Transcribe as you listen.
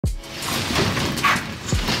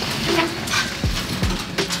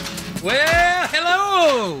Well,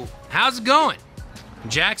 hello! How's it going? I'm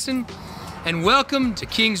Jackson, and welcome to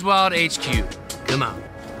King's Wild HQ. Come on.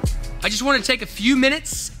 I just want to take a few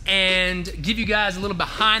minutes and give you guys a little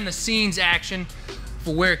behind the scenes action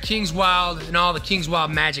for where King's Wild and all the King's Wild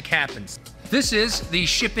magic happens. This is the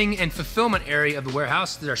shipping and fulfillment area of the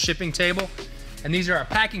warehouse. This is our shipping table, and these are our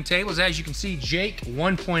packing tables. As you can see, Jake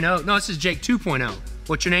 1.0. No, this is Jake 2.0.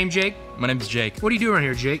 What's your name, Jake? My name's Jake. What do you do around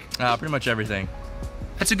here, Jake? Pretty much everything.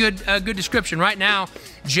 That's a good description. Right now,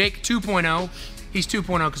 Jake 2.0, he's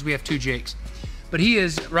 2.0 because we have two Jakes. But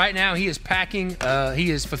right now he is packing,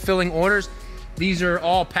 he is fulfilling orders. These are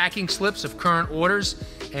all packing slips of current orders,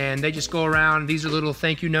 and they just go around. These are little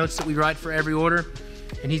thank you notes that we write for every order.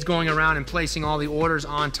 And he's going around and placing all the orders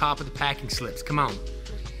on top of the packing slips. Come on.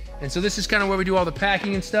 And so this is kind of where we do all the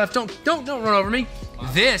packing and stuff. Don't run over me.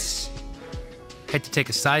 This, had to take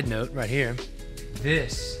a side note right here.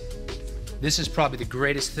 This is probably the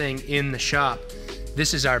greatest thing in the shop.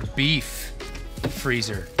 This is our beef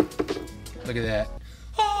freezer. Look at that.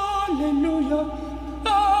 Hallelujah,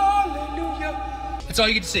 hallelujah. That's all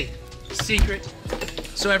you get to see. Secret.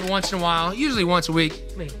 So every once in a while, usually once a week,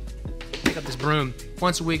 let me pick up this broom.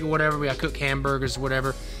 Once a week or whatever, we cook hamburgers or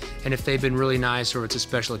whatever. And if they've been really nice or it's a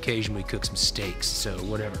special occasion, we cook some steaks, so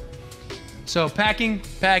whatever. So packing,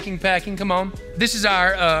 come on. This is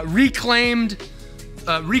our reclaimed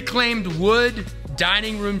wood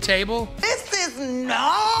dining room table. This is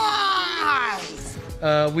nice!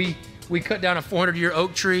 We cut down a 400-year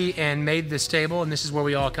oak tree and made this table, and this is where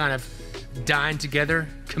we all kind of dine together,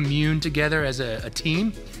 commune together as a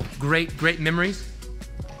team. Great memories.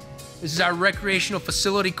 This is our recreational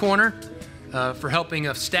facility corner for helping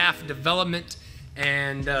of staff development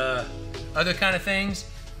and other kind of things.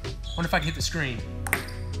 Wonder if I can hit the screen.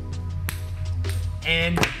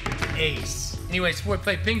 And ace. Anyways, we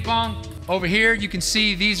play ping pong. Over here, you can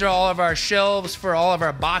see these are all of our shelves for all of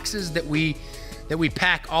our boxes that we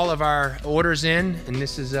pack all of our orders in. And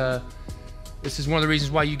this is one of the reasons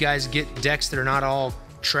why you guys get decks that are not all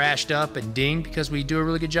trashed up and dinged, because we do a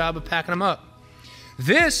really good job of packing them up.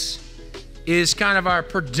 This is kind of our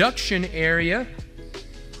production area.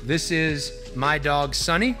 This is my dog,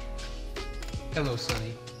 Sunny. Hello,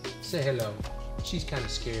 Sunny. Say hello. She's kind of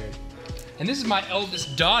scared. And this is my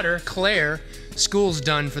eldest daughter, Claire. School's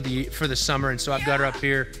done for the summer, and so I've got her up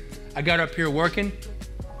here. I got her up here working.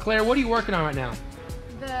 Claire, what are you working on right now?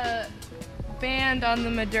 The band on the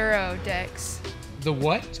Maduro decks. The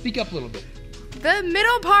what? Speak up a little bit. The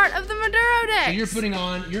middle part of the Maduro decks. So you're putting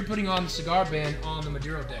on the cigar band on the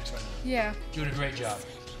Maduro decks right now. Yeah. Doing a great job.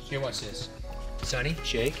 Here, watch this. Sunny,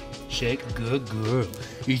 shake. Good girl.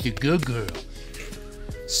 You're a good girl.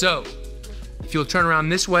 So, if you'll turn around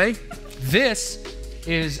this way, this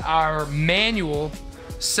is our manual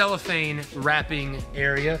cellophane wrapping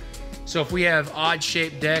area. So if we have odd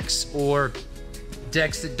shaped decks or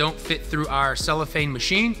decks that don't fit through our cellophane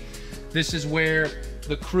machine, this is where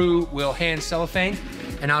the crew will hand cellophane.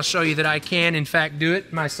 And I'll show you that I can, in fact, do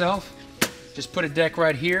it myself. Just put a deck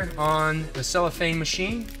right here on the cellophane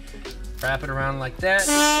machine, wrap it around like that.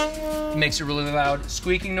 It makes a really loud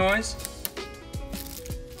squeaking noise.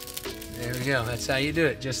 There we go, that's how you do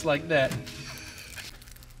it, just like that.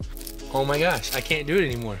 Oh my gosh, I can't do it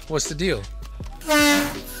anymore. What's the deal?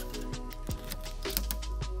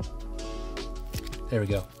 There we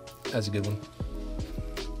go, that's a good one.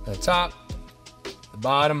 The top, the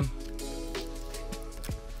bottom,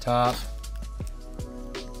 top,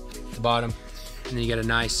 the bottom, and then you get a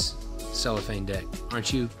nice cellophane deck.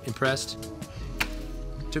 Aren't you impressed?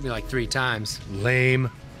 Took me like 3 times.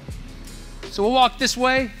 Lame. So we'll walk this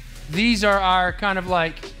way. These are our kind of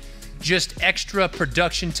like just extra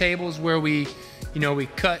production tables where we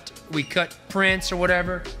cut prints or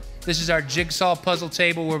whatever. This is our jigsaw puzzle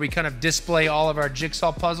table where we kind of display all of our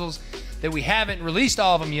jigsaw puzzles that we haven't released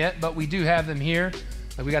all of them yet, but we do have them here.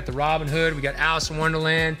 Like we got the Robin Hood, we got Alice in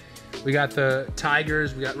Wonderland, we got the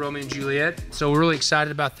Tigers, we got Romeo and Juliet. So we're really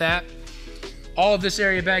excited about that. All of this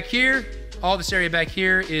area back here,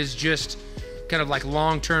 is just kind of like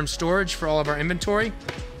long-term storage for all of our inventory.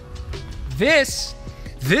 This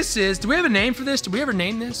is, do we have a name for this? Did we ever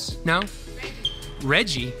name this? No?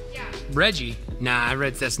 Reggie? Yeah. Reggie? Nah,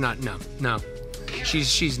 that's not, no. Yeah.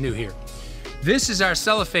 She's new here. This is our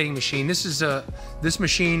cellophaning machine. This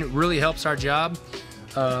machine really helps our job.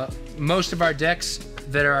 Most of our decks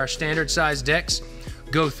that are our standard size decks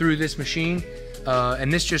go through this machine,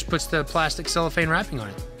 and this just puts the plastic cellophane wrapping on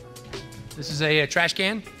it. This is a trash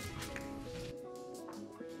can.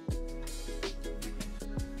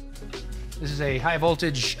 This is a high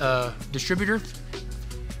voltage distributor.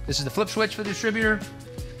 This is the flip switch for the distributor.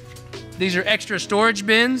 These are extra storage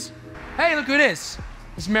bins. Hey, look who it is.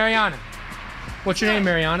 It's Mariana. What's your name,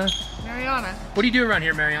 Mariana? Mariana. What do you do around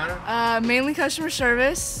here, Mariana? Mainly customer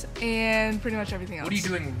service and pretty much everything else. What are you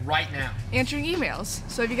doing right now? Answering emails.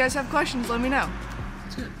 So if you guys have questions, let me know.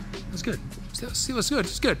 That's good. That's good. See what's good.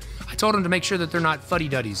 It's good. I told them to make sure that they're not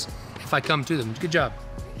fuddy-duddies if I come to them. Good job.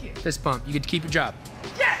 Thank you. Fist bump. You get to keep your job.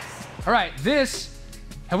 Yes! All right,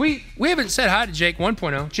 we haven't said hi to Jake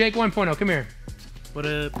 1.0. Jake 1.0, come here. What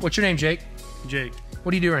up? What's your name, Jake? Jake.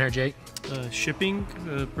 What do you do around here, Jake? Shipping,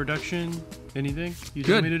 production, anything you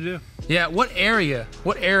Good. tell me to do. Yeah, what area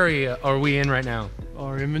are we in right now?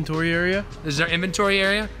 Our inventory area. This is our inventory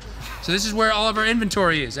area. So this is where all of our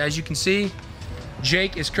inventory is. As you can see,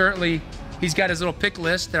 Jake is currently, he's got his little pick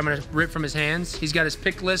list that I'm gonna rip from his hands. He's got his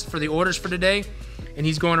pick list for the orders for today, and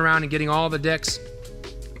he's going around and getting all the decks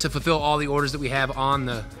to fulfill all the orders that we have on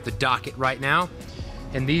the docket right now.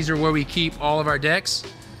 And these are where we keep all of our decks.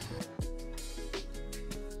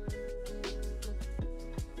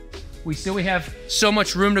 We have so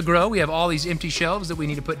much room to grow. We have all these empty shelves that we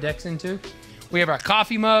need to put decks into. We have our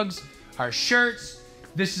coffee mugs, our shirts.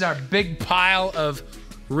 This is our big pile of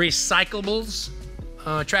recyclables,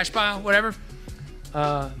 trash pile, whatever.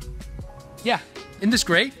 Yeah, isn't this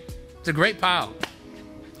great? It's a great pile.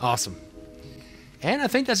 Awesome. And I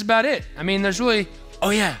think that's about it. I mean, there's really, oh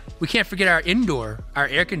yeah, we can't forget our indoor, our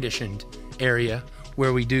air-conditioned area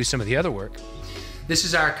where we do some of the other work. This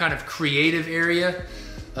is our kind of creative area.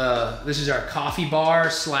 This is our coffee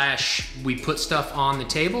bar / we put stuff on the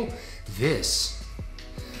table. This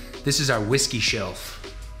is our whiskey shelf.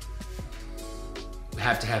 We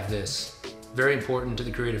have to have this. Very important to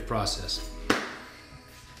the creative process.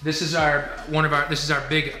 This is our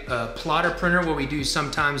big plotter printer where we do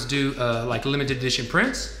sometimes do like limited edition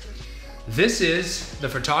prints. This is the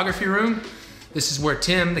photography room. This is where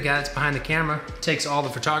Tim, the guy that's behind the camera, takes all the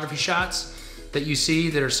photography shots that you see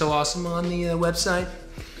that are so awesome on the website.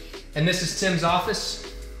 And this is Tim's office.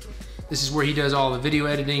 This is where he does all the video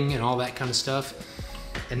editing and all that kind of stuff.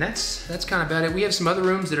 And that's kind of about it. We have some other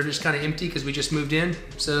rooms that are just kind of empty because we just moved in.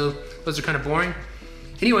 So those are kind of boring.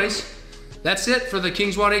 Anyways, that's it for the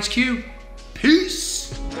King's Wad HQ. Peace.